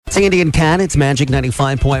Sandy and Kat, it's Magic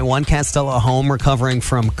 95.1. Kat still at home recovering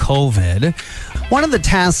from COVID. One of the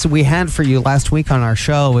tasks we had for you last week on our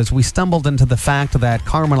show is we stumbled into the fact that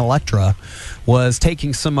Carmen Electra was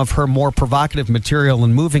taking some of her more provocative material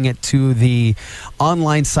and moving it to the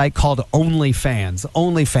online site called OnlyFans.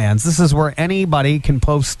 OnlyFans. This is where anybody can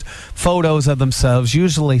post photos of themselves,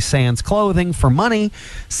 usually sans clothing, for money.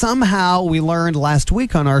 Somehow we learned last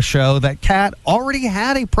week on our show that Kat already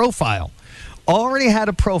had a profile.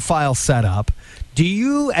 Set up. Do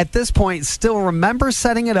you, at this point, still remember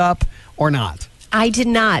setting it up or not? I did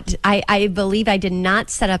not. I believe I did not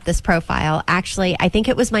set up this profile. Actually, I think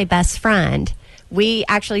it was my best friend. We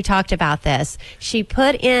actually talked about this. She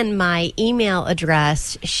put in my email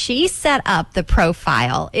address. She set up the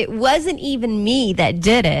profile. It wasn't even me that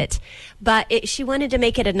did it, but she wanted to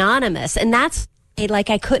make it anonymous. And that's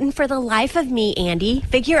like, I couldn't for the life of me, Andy,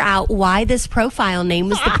 figure out why this profile name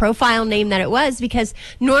was the profile name that it was, because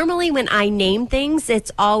normally when I name things,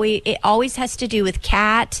 it always has to do with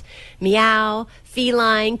cat, meow,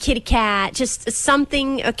 feline, kitty cat, just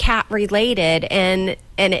something cat related, and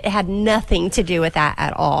it had nothing to do with that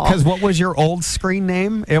at all. Because what was your old screen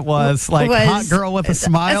name? It was like Hot Girl with a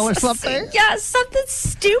Smile or something? Yeah, something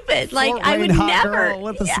stupid. Like, I would Hot never. Girl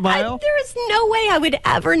with a Smile? There is no way I would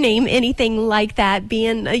ever name anything like that,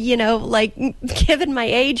 being, like, given my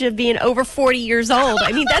age of being over 40 years old.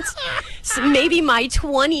 I mean, that's maybe my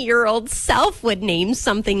 20-year-old self would name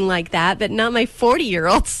something like that, but not my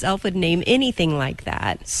 40-year-old self would name anything like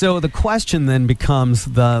that. So the question then becomes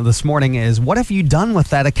this morning is, what have you done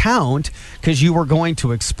with that account? Because you were going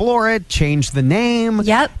to explore it, change the name.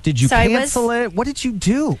 Yep. Did you cancel it? What did you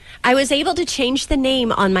do? I was able to change the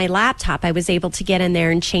name on my laptop. I was able to get in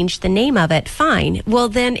there and change the name of it. Fine. Well,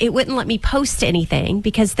 then it wouldn't let me post anything,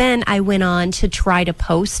 because then I went on to try to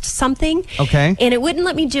post something. Okay. And it wouldn't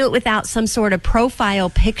let me do it without some sort of profile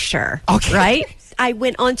picture. Okay. Right? I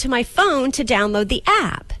went onto my phone to download the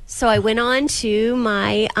app. So I went on to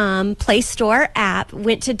my Play Store app,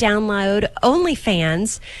 went to download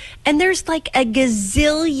OnlyFans, and there's like a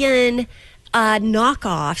gazillion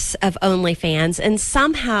knockoffs of OnlyFans, and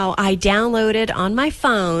somehow I downloaded on my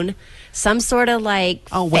phone some sort of like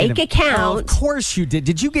fake account. Oh, of course you did.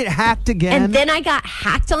 Did you get hacked again? And then I got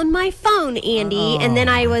hacked on my phone, Andy. And then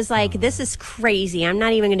I was like, this is crazy. I'm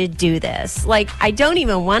not even going to do this. Like, I don't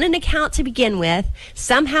even want an account to begin with.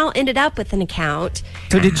 Somehow ended up with an account.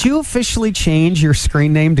 So did you officially change your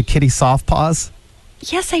screen name to Kitty Softpaws?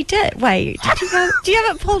 Yes, I did. Wait, do you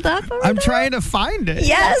have it pulled up over I'm there? trying to find it.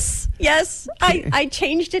 Yes. I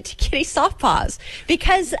changed it to Kitty Softpaws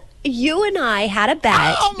because you and I had a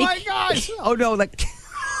bet. Oh, my gosh. Oh, no. Like,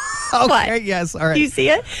 okay, what? yes. All right. Do you see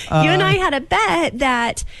it? You and I had a bet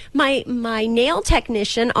that my nail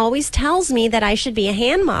technician always tells me that I should be a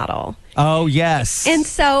hand model. Oh, yes. And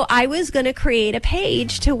so I was going to create a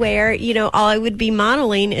page to where, all I would be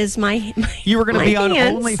modeling is my You were going to be hands.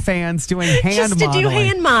 on OnlyFans doing hand just modeling. Just to do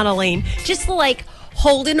hand modeling. Just like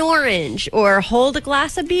hold an orange or hold a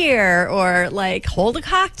glass of beer or like hold a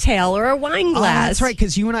cocktail or a wine glass. Oh, that's right,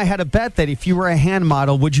 because you and I had a bet that if you were a hand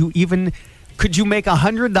model, could you make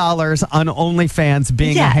 $100 on OnlyFans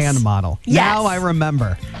being a hand model? Yes. Now I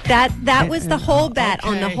remember. That was the whole bet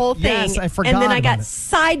on the whole thing. Yes, I forgot. And then I got about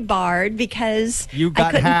it. sidebarred because you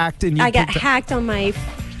got hacked, and I got hacked on my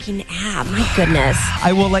freaking app. My goodness.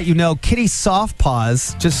 I will let you know, Kitty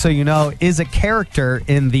Softpaws, just so you know, is a character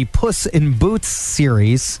in the Puss in Boots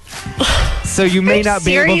series. So you may not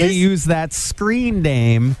be able to use that screen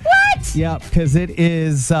name. What? Yeah, because it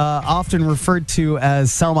is often referred to as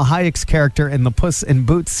Salma Hayek's character in the Puss in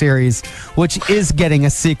Boots series, which is getting a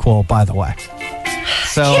sequel, by the way.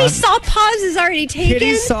 So Kitty Softpaws is already taken?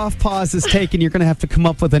 Kitty Softpaws is taken. You're going to have to come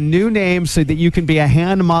up with a new name so that you can be a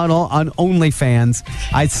hand model on OnlyFans.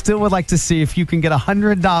 I still would like to see if you can get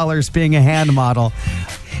 $100 being a hand model.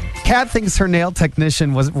 Kat thinks her nail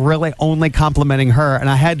technician was really only complimenting her, and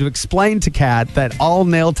I had to explain to Kat that all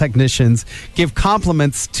nail technicians give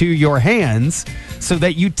compliments to your hands so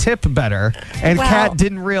that you tip better, and Kat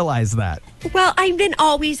didn't realize that. Well, I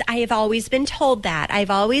have always been told that.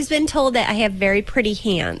 I've always been told that I have very pretty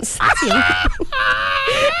hands.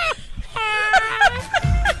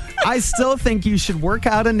 I still think you should work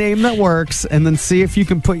out a name that works and then see if you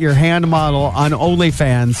can put your hand model on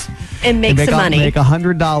OnlyFans and make some money. Make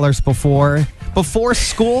 $100 before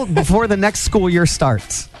school, before the next school year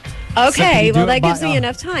starts. Okay, well that gives me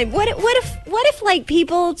enough time. What if like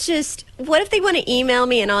people just what if they want to email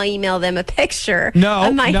me and I'll email them a picture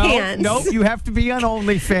of my hands? No, you have to be on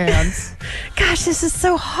OnlyFans. Gosh, this is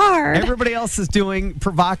so hard. Everybody else is doing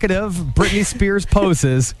provocative Britney Spears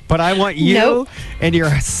poses, but I want you and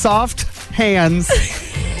your soft hands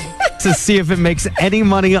to see if it makes any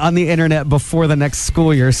money on the internet before the next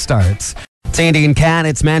school year starts. It's Andy and Kat.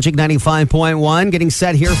 It's Magic 95.1 getting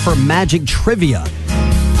set here for Magic Trivia.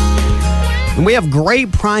 And we have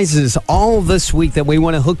great prizes all this week that we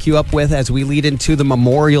want to hook you up with as we lead into the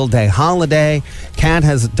Memorial Day holiday. Kat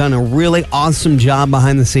has done a really awesome job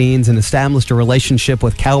behind the scenes and established a relationship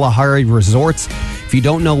with Kalahari Resorts. If you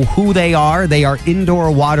don't know who they are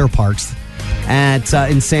indoor water parks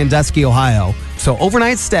in Sandusky, Ohio. So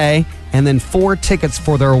overnight stay and then 4 tickets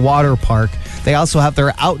for their water park. They also have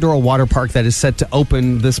their outdoor water park that is set to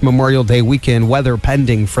open this Memorial Day weekend, weather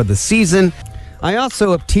pending for the season. I also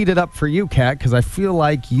have teed it up for you, Kat, because I feel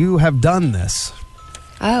like you have done this.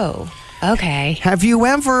 Oh, okay. Have you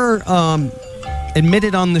ever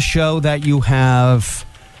admitted on the show that you have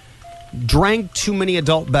drank too many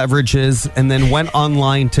adult beverages and then went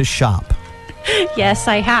online to shop? Yes,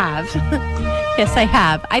 I have. Yes, I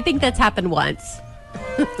have. I think that's happened once.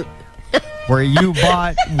 Where you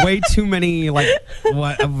bought way too many,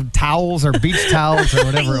 towels or beach towels or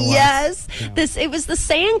whatever it was. Yes. Yeah. It was the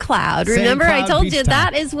sand cloud. Remember, I told you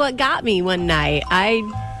that is what got me one night. I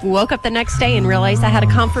woke up the next day and realized I had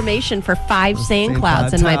a confirmation for 5 sand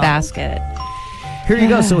clouds in my basket. Here you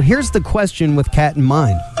go. So here's the question with Kat in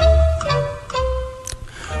mind.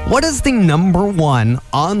 What is the number one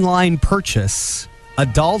online purchase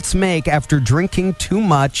adults make after drinking too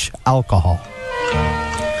much alcohol?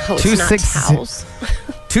 Oh, it's not towels.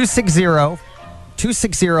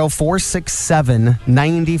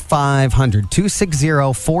 260-467-9500.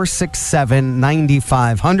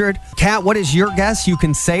 260-467-9500. Kat, what is your guess? You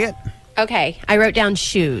can say it. Okay, I wrote down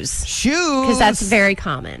shoes. Shoes? Because that's very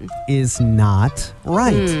common. Is not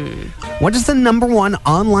right. What is the number one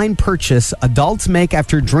online purchase adults make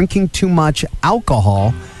after drinking too much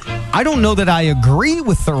alcohol? I don't know that I agree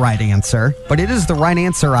with the right answer, but it is the right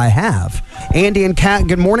answer I have. Andy and Kat,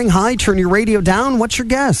 good morning. Hi, turn your radio down. What's your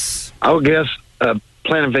guess? I would guess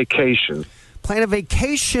plan a vacation. Plan a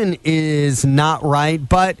vacation is not right,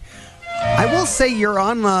 but I will say you're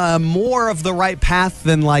on more of the right path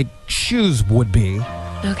than shoes would be.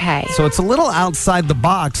 Okay. So it's a little outside the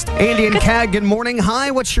box. Andy and Kat, good morning.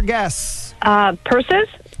 Hi, what's your guess? Purses?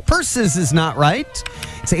 Purses is not right.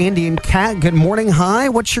 It's Andy and Kat. Good morning. Hi.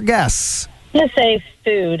 What's your guess? I'm going to say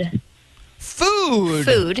food.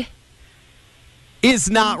 Food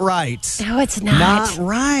is not right. No, it's not. Not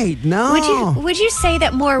right. No. Would you say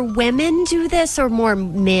that more women do this or more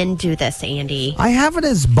men do this, Andy? I have it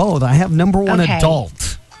as both. I have number one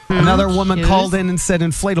adult. Another woman called in and said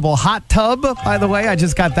inflatable hot tub. By the way, I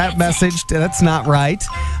just got that message. That's not right.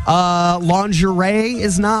 Lingerie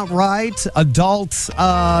is not right. Adult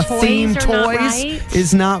themed toys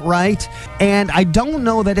is not right. And I don't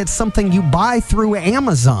know that it's something you buy through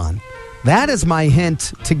Amazon. That is my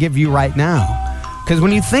hint to give you right now. Because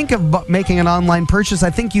when you think of making an online purchase, I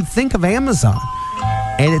think you think of Amazon.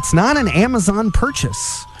 And it's not an Amazon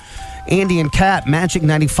purchase. Andy and Kat, Magic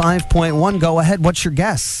 95.1. Go ahead. What's your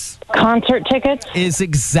guess? Concert tickets? Is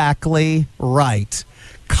exactly right.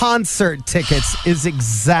 Concert tickets is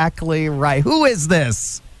exactly right. Who is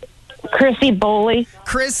this? Chrissy Boley.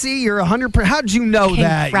 Chrissy, you're 100%. How'd you know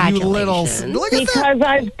that? You little. Look at because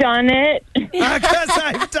I've done it. Because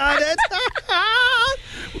I've done it.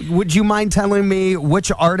 Would you mind telling me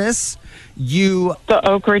which artists you... The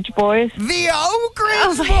Oak Ridge Boys. The Oak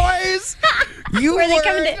Ridge Boys! Where are they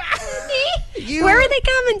coming to? Where are they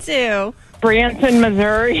coming to? Branson,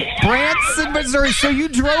 Missouri. Branson, Missouri. So you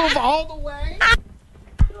drove all the way?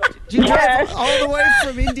 You drove all the way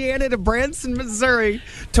from Indiana to Branson, Missouri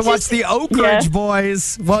to watch the Oak Ridge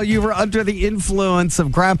Boys while you were under the influence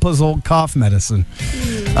of Grandpa's old cough medicine.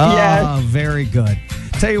 Oh, very good.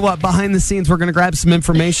 Tell you what, behind the scenes, we're going to grab some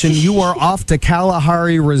information. You are off to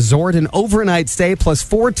Kalahari Resort, an overnight stay plus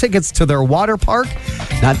 4 tickets to their water park.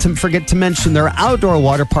 Not to forget to mention their outdoor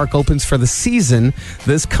water park opens for the season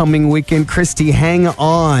this coming weekend. Christy, hang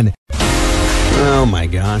on. Oh, my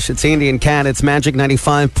gosh. It's Andy and Kat. It's Magic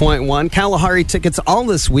 95.1. Kalahari tickets all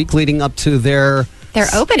this week leading up to their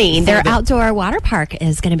opening. Their outdoor water park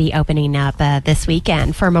is going to be opening up this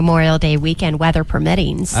weekend for Memorial Day weekend, weather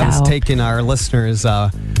permitting. So. I was taking our listeners'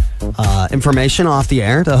 information off the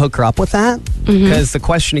air to hook her up with that. Because the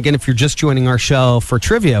question, again, if you're just joining our show for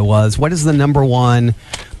trivia was, what is the number one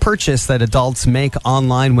purchase that adults make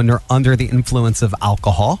online when they're under the influence of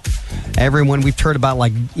alcohol? Everyone, we've heard about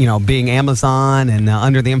being Amazon and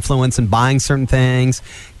under the influence and buying certain things.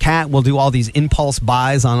 Kat will do all these impulse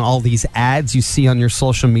buys on all these ads you see on your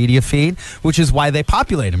social media feed, which is why they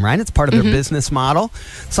populate them, right? It's part of their business model.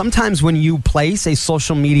 Sometimes when you place a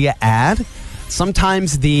social media ad,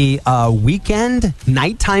 sometimes the weekend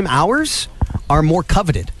nighttime hours are more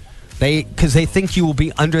coveted Because they think you will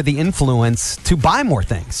be under the influence to buy more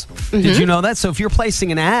things. Did you know that? So if you're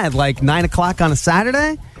placing an ad like 9 o'clock on a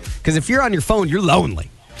Saturday, because if you're on your phone, you're lonely.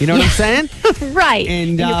 You know what I'm saying? Right.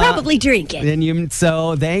 And you're probably drinking.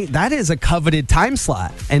 That is a coveted time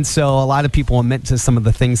slot. And so a lot of people admit to some of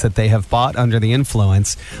the things that they have bought under the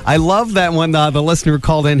influence. I love that when the listener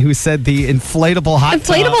called in who said the inflatable hot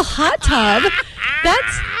tub. Inflatable hot tub?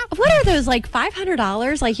 What are those, like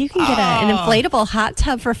 $500? Like you can get an inflatable hot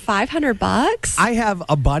tub for $500? I have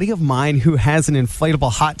a buddy of mine who has an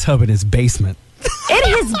inflatable hot tub in his basement. In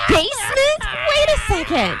his basement? Wait a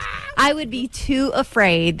second. I would be too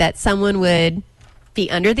afraid that someone would be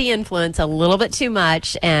under the influence a little bit too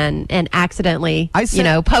much and accidentally,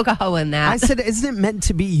 poke a hole in that. I said, isn't it meant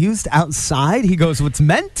to be used outside? He goes, well, it's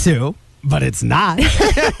meant to, but it's not.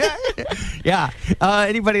 Yeah.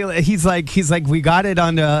 He's like, we got it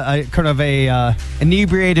on a kind of a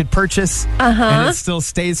inebriated purchase, and it still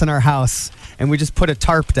stays in our house, and we just put a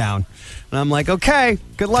tarp down. And I'm like, okay,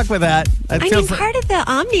 good luck with that. Part of the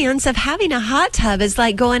ambiance of having a hot tub is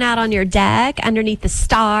like going out on your deck underneath the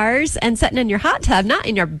stars and sitting in your hot tub, not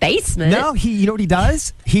in your basement. No, you know what he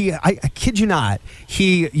does? I kid you not,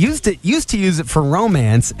 he used to use it for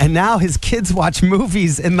romance, and now his kids watch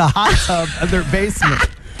movies in the hot tub of their basement.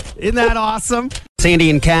 Isn't that awesome? Sandy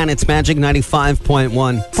and Cat, it's Magic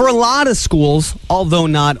 95.1. For a lot of schools, although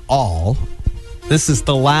not all, this is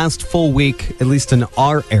the last full week, at least in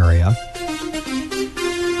our area.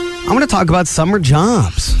 I want to talk about summer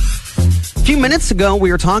jobs. A few minutes ago,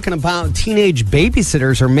 we were talking about teenage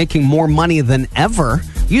babysitters are making more money than ever.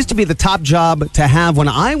 Used to be the top job to have when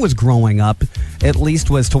I was growing up, at least,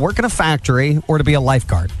 was to work in a factory or to be a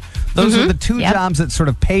lifeguard. Those are the two jobs that sort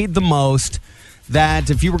of paid the most, that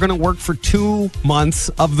if you were going to work for 2 months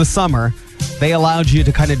of the summer, they allowed you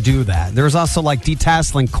to kind of do that. There was also like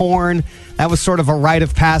detasseling corn. That was sort of a rite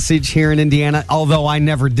of passage here in Indiana, although I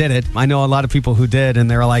never did it. I know a lot of people who did, and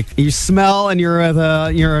they're like, you smell and you're in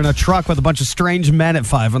a truck with a bunch of strange men at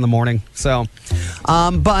 5 in the morning. So,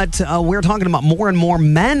 but we're talking about more and more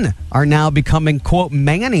men are now becoming, quote,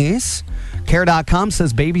 mannies. Care.com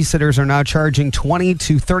says babysitters are now charging $20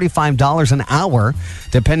 to $35 an hour,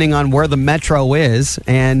 depending on where the metro is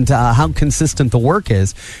and how consistent the work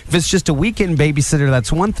is. If it's just a weekend babysitter,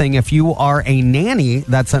 that's one thing. If you are a nanny,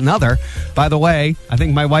 that's another. By the way, I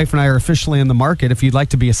think my wife and I are officially in the market. If you'd like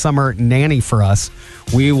to be a summer nanny for us,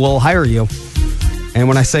 we will hire you. And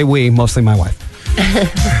when I say we, mostly my wife.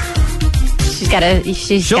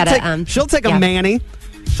 She'll take a manny.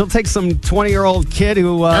 She'll take some 20-year-old kid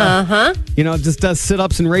who, just does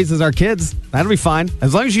sit-ups and raises our kids. That'll be fine.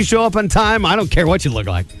 As long as you show up on time, I don't care what you look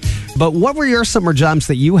like. But what were your summer jobs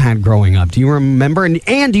that you had growing up? Do you remember?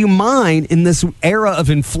 And do you mind, in this era of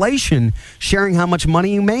inflation, sharing how much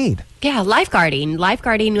money you made? Yeah, lifeguarding.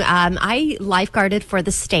 I lifeguarded for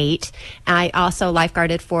the state. I also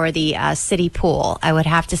lifeguarded for the city pool. I would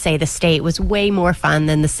have to say the state was way more fun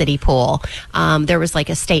than the city pool. There was like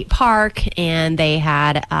a state park, and they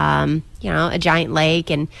had a giant lake,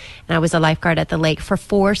 and I was a lifeguard at the lake for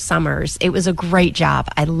 4 summers. It was a great job.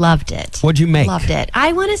 I loved it. What'd you make? Loved it.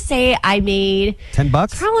 I want to say I made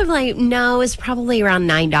 $10. It was probably around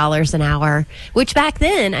 $9 an hour. Which back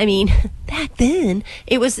then,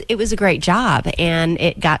 it was a great job, and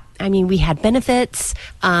we had benefits.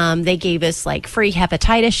 They gave us like free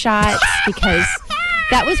hepatitis shots because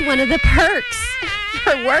that was one of the perks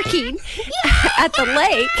for working at the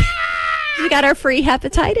lake. We got our free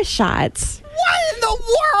hepatitis shots. What in the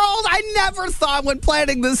world? I never thought when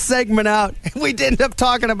planning this segment out, we'd end up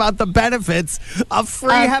talking about the benefits of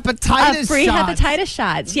free hepatitis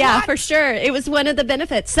shots. Yeah, what? For sure. It was one of the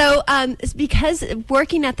benefits. So because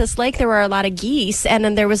working at this lake, there were a lot of geese, and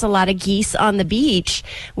then there was a lot of geese on the beach.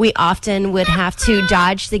 We often would have to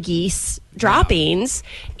dodge the geese droppings,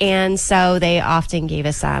 and so they often gave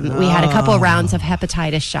us we had a couple of rounds of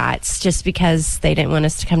hepatitis shots just because they didn't want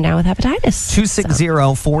us to come down with hepatitis.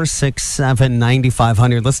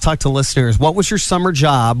 260-467-9500. Let's talk to listeners. What was your summer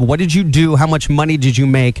job? What did you do? How much money did you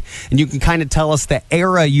make? And you can kind of tell us the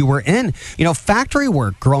era you were in. Factory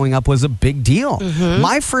work growing up was a big deal.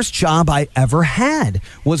 My first job I ever had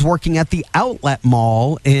was working at the Outlet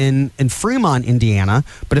Mall in Fremont, Indiana.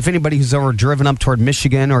 But if anybody who's ever driven up toward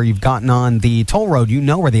Michigan, or you've gotten on the toll road, you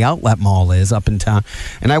know where the Outlet Mall is up in town.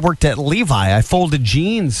 And I worked at Levi. I folded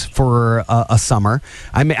jeans for a summer.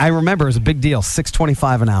 I remember it was a big deal.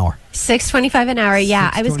 $6.25 an hour. $6.25 an hour.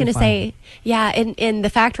 Yeah, I was going to say, in the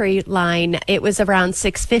factory line, it was around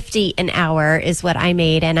 $6.50 an hour is what I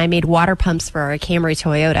made, and I made water pumps for a Camry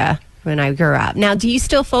Toyota when I grew up. Now, do you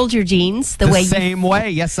still fold your jeans the way? Same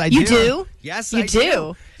way. Yes, I do. You do? Yes, I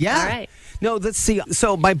do. Yeah. All right. No, let's see.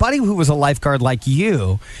 So my buddy who was a lifeguard like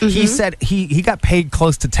you, he said he got paid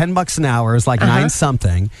close to $10 an hour. It was like 9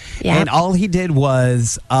 something. Yeah. And all he did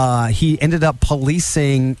was he ended up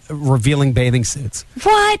policing revealing bathing suits.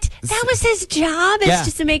 What? That was his job? Is Yeah.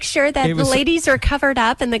 just to make sure that It the was- ladies are covered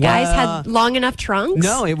up and the guys had long enough trunks?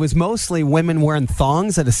 No, it was mostly women wearing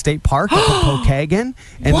thongs at a state park up in Pokagon,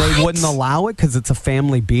 and What? they wouldn't allow it because it's a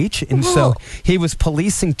family beach. And so he was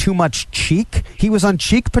policing too much cheek. He was on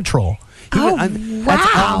cheek patrol.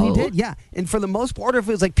 That's all he wow. did, yeah. And for the most part, if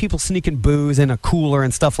it was like people sneaking booze in a cooler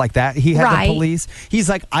and stuff like that, he had Right. the police. He's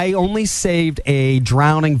like, I only saved a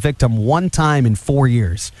drowning victim one time in 4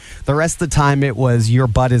 years. The rest of the time, it was your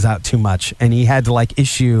butt is out too much, and he had to like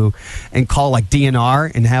issue and call like DNR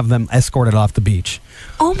and have them escorted off the beach.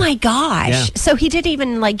 Oh my gosh! Yeah. So he didn't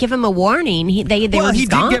even like give him a warning. They Well, were he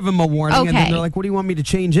just did gone? give him a warning, and then Okay. they're like, "What do you want me to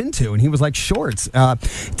change into?" And he was like, "Shorts."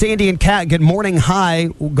 It's Andy and Kat. Good morning. Hi.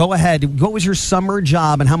 Go ahead. What was your summer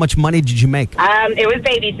job, and how much money did you make? It was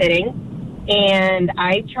babysitting, and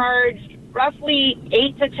I charged roughly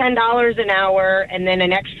 $8 to $10 an hour, and then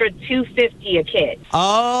an extra $250 a kid.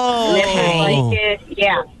 Oh, This was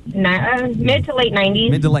like mid to late 90s.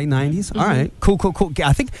 mid to late 90s. All right, cool. Yeah,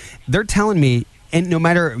 I think they're telling me. And no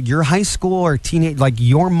matter your high school or teenage, like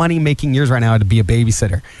your money making years right now to be a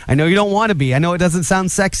babysitter. I know you don't want to be. I know it doesn't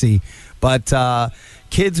sound sexy, but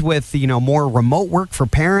kids with more remote work for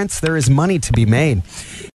parents, there is money to be made.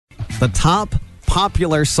 The top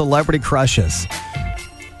popular celebrity crushes.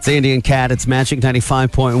 It's Andy and Kat. It's Magic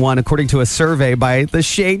 95.1. According to a survey by the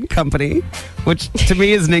Shane Company, which to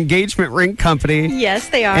me is an engagement ring company. Yes,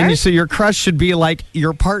 they are. And so your crush should be like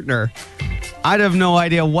your partner. I'd have no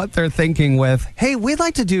idea what they're thinking with, hey, we'd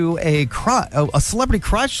like to do a celebrity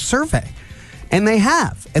crush survey. And they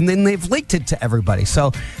have. And then they've leaked it to everybody.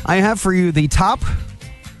 So I have for you the top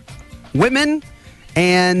women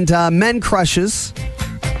and men crushes.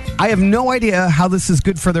 I have no idea how this is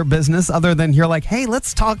good for their business other than you're like, hey,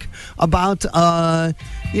 let's talk about,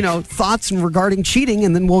 thoughts regarding cheating,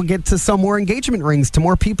 and then we'll get to some more engagement rings to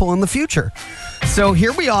more people in the future. So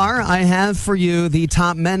here we are. I have for you the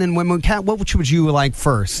top men and women. Kat, which would you like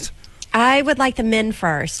first? I would like the men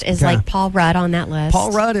first. Is Okay. like Paul Rudd on that list?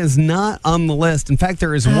 Paul Rudd is not on the list. In fact,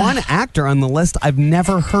 there is one actor on the list I've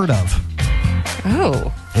never heard of.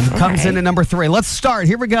 Oh. And he comes Okay. in at number 3. Let's start.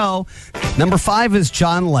 Here we go. Number 5 is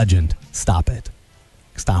John Legend. Stop it.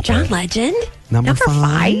 Stop John it. Legend? Number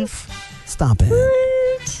 5? 5? Stop it.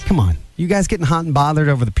 What? Come on. You guys getting hot and bothered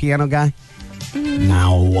over the piano guy?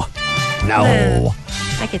 No.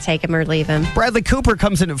 I could take him or leave him. Bradley Cooper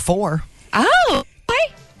comes in at 4. Oh,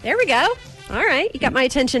 okay. There we go. All right. You got my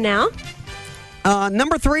attention now.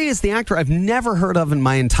 Number 3 is the actor I've never heard of in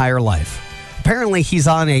my entire life. Apparently, he's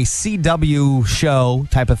on a CW show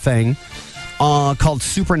type of thing called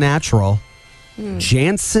Supernatural.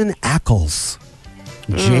 Jansen Ackles.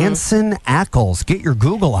 Jansen Ackles. Get your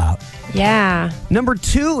Google out. Yeah. Number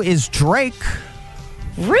 2 is Drake.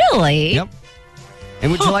 Really? Yep.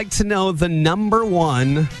 And would you like to know the number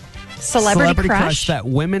 1 Celebrity crush? that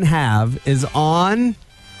women have is on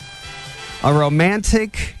a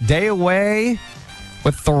romantic day away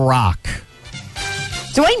with The Rock.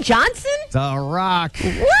 Dwayne Johnson? The Rock.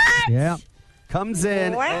 What? Yep. Comes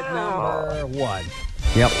in at number 1.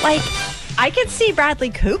 Yep. Like, I could see Bradley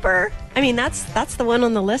Cooper. I mean, that's the one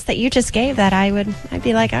on the list that you just gave that I'd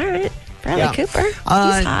be like, all right, Bradley Yeah. Cooper. He's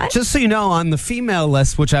hot. Just so you know, on the female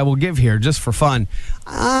list, which I will give here just for fun,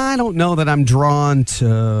 I don't know that I'm drawn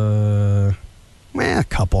to a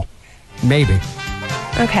couple. Maybe.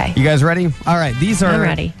 Okay. You guys ready? All right. These are I'm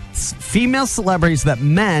ready. Female celebrities that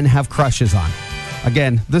men have crushes on.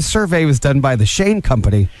 Again, this survey was done by the Shane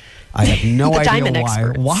Company. I have no The idea diamond why.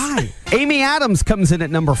 experts. Why? Amy Adams comes in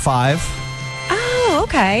at number 5. Oh,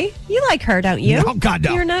 okay. You like her, don't you? No, God,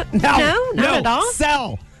 no. You're not. No, not at all.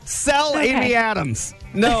 Sell Okay. Amy Adams.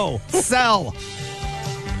 No, sell.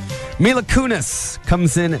 Mila Kunis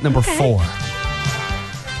comes in at number Okay. 4.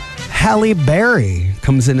 Halle Berry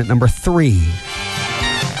comes in at number 3.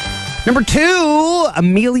 Number 2,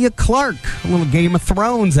 Amelia Clark. A little Game of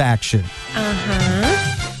Thrones action.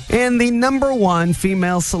 And the number 1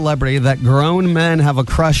 female celebrity that grown men have a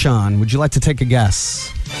crush on. Would you like to take a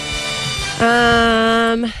guess?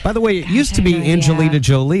 By the way, it used to be I have no Angelina idea.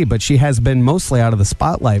 Jolie, but she has been mostly out of the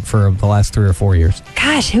spotlight for the last 3 or 4 years.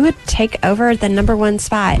 Gosh, who would take over the number 1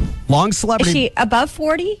 spot? Long Is celebrity. she above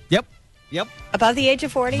 40? Yep. Above the age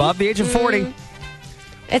of 40? Above the age of 40.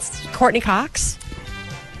 It's Courtney Cox.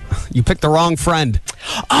 You picked the wrong friend.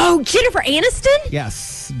 Oh, Jennifer Aniston?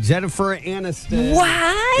 Yes. Jennifer Aniston.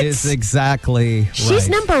 What? Is exactly She's right.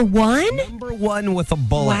 number 1? Number 1 with a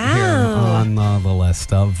bullet Wow. here on the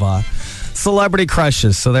list of Celebrity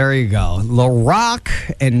crushes. So there you go. The Rock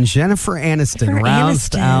and Jennifer Aniston Jennifer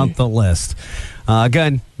roused Aniston. out the list.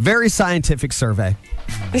 Again, very scientific survey.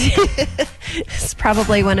 It's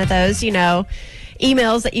probably one of those,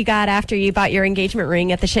 emails that you got after you bought your engagement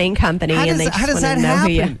ring at the Shane Company. How does that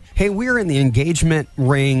happen? Hey, we're in the engagement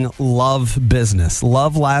ring love business.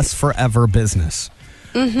 Love lasts forever business.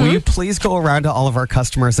 Will you please go around to all of our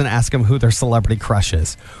customers and ask them who their celebrity crush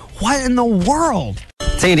is? What in the world?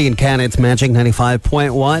 It's Andy and Kat. It's Magic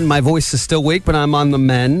 95.1. My voice is still weak, but I'm on the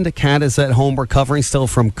mend. Kat is at home recovering still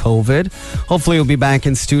from COVID. Hopefully we'll be back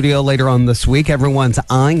in studio later on this week. Everyone's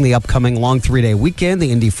eyeing the upcoming long 3-day weekend,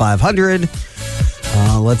 the Indy 500.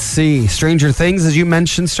 Let's see. Stranger Things, as you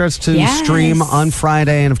mentioned, starts to stream on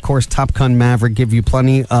Friday. And, of course, Top Gun Maverick give you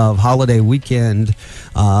plenty of holiday weekend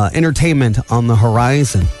entertainment on the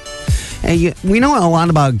horizon. Hey, we know a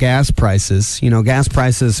lot about gas prices. Gas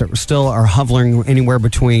prices are hovering anywhere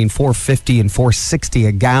between $4.50 and $4.60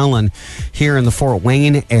 a gallon here in the Fort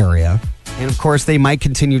Wayne area. And, of course, they might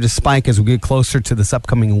continue to spike as we get closer to this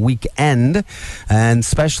upcoming weekend, and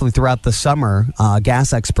especially throughout the summer.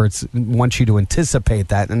 Gas experts want you to anticipate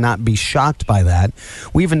that and not be shocked by that.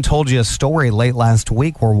 We even told you a story late last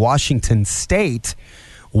week where Washington State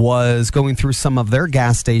was going through some of their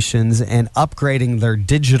gas stations and upgrading their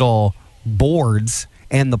digital boards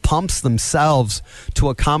and the pumps themselves to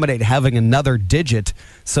accommodate having another digit.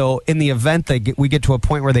 So in the event we get to a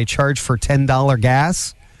point where they charge for $10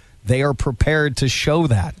 gas, they are prepared to show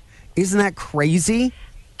that. Isn't that crazy?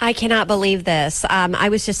 I cannot believe this. I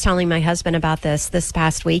was just telling my husband about this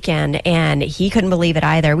past weekend, and he couldn't believe it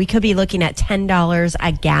either. We could be looking at $10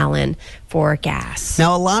 a gallon for gas.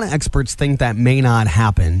 Now, a lot of experts think that may not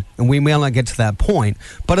happen, and we may not get to that point,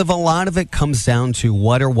 but if a lot of it comes down to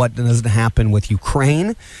what doesn't happen with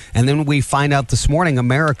Ukraine, and then we find out this morning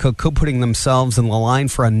America could putting themselves in the line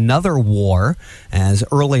for another war as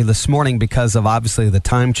early this morning because of obviously the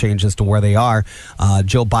time change as to where they are.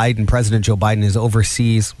 President Joe Biden is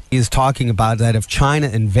overseas. He is talking about that if China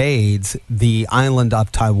invades the island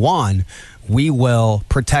of Taiwan, we will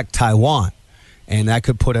protect Taiwan. And that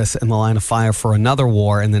could put us in the line of fire for another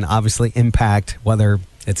war and then obviously impact whether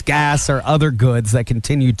it's gas or other goods that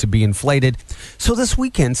continue to be inflated. So this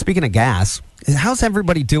weekend, speaking of gas, how's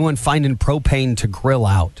everybody doing finding propane to grill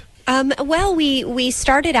out? Well, we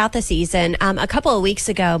started out the season. A couple of weeks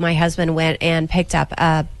ago, my husband went and picked up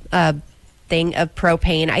a thing of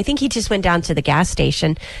propane. I think he just went down to the gas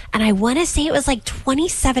station, and I want to say it was like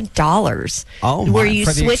 $27. Where you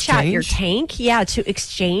switch out your tank, to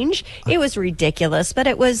exchange. It was ridiculous, but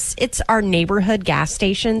it's our neighborhood gas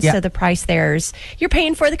station, so the price you're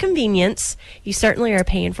paying for the convenience. You certainly are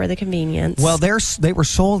paying for the convenience. Well, they were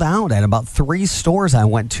sold out at about 3 stores I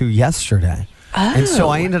went to yesterday. And so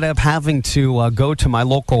I ended up having to go to my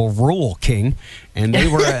local Rural King, and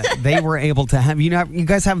they were able to have, you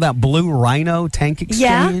guys have that Blue Rhino tank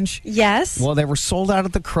exchange? Yeah, yes. Well, they were sold out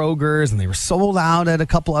at the Kroger's, and they were sold out at a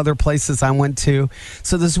couple other places I went to.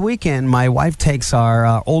 So this weekend, my wife takes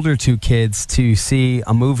our older 2 kids to see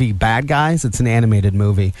a movie, Bad Guys. It's an animated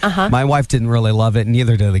movie. My wife didn't really love it,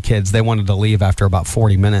 neither did the kids. They wanted to leave after about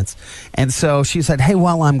 40 minutes. And so she said, hey,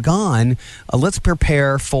 while I'm gone, let's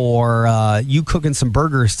prepare for you cooking some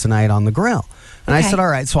burgers tonight on the grill. And I said, all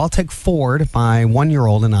right, so I'll take Ford, my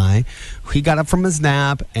 1-year-old, and I. He got up from his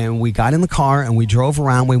nap, and we got in the car, and we drove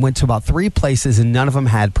around. We went to about 3 places, and none of them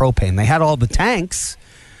had propane. They had all the tanks,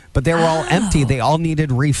 but they were all empty. They all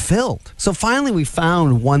needed refilled. So finally we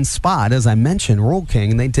found one spot, as I mentioned, Rural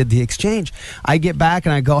King, and they did the exchange. I get back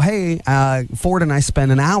and I go, hey, Ford and I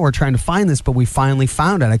spent an hour trying to find this, but we finally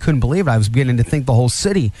found it. I couldn't believe it. I was beginning to think the whole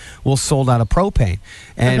city was sold out of propane.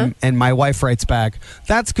 And my wife writes back,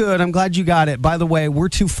 that's good. I'm glad you got it. By the way, we're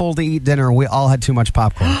too full to eat dinner. We all had too much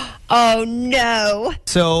popcorn. Oh, no.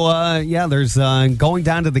 So, there's going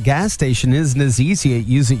down to the gas station isn't as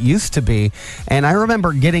easy as it used to be. And I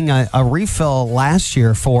remember getting a refill last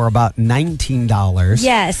year for about $19.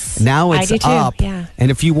 Yes. Now it's I do too. up. Yeah. And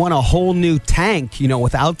if you want a whole new tank,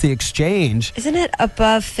 without the exchange. Isn't it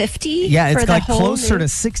above $50? Yeah, it's for the like whole closer to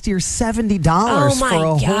 $60 or $70 for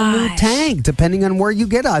a whole new tank, depending on where you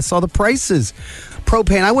get it. I saw the prices.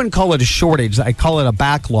 Propane, I wouldn't call it a shortage. I call it a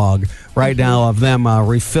backlog right now of them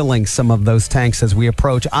refilling some of those tanks as we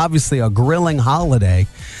approach, obviously, a grilling holiday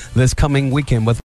this coming weekend with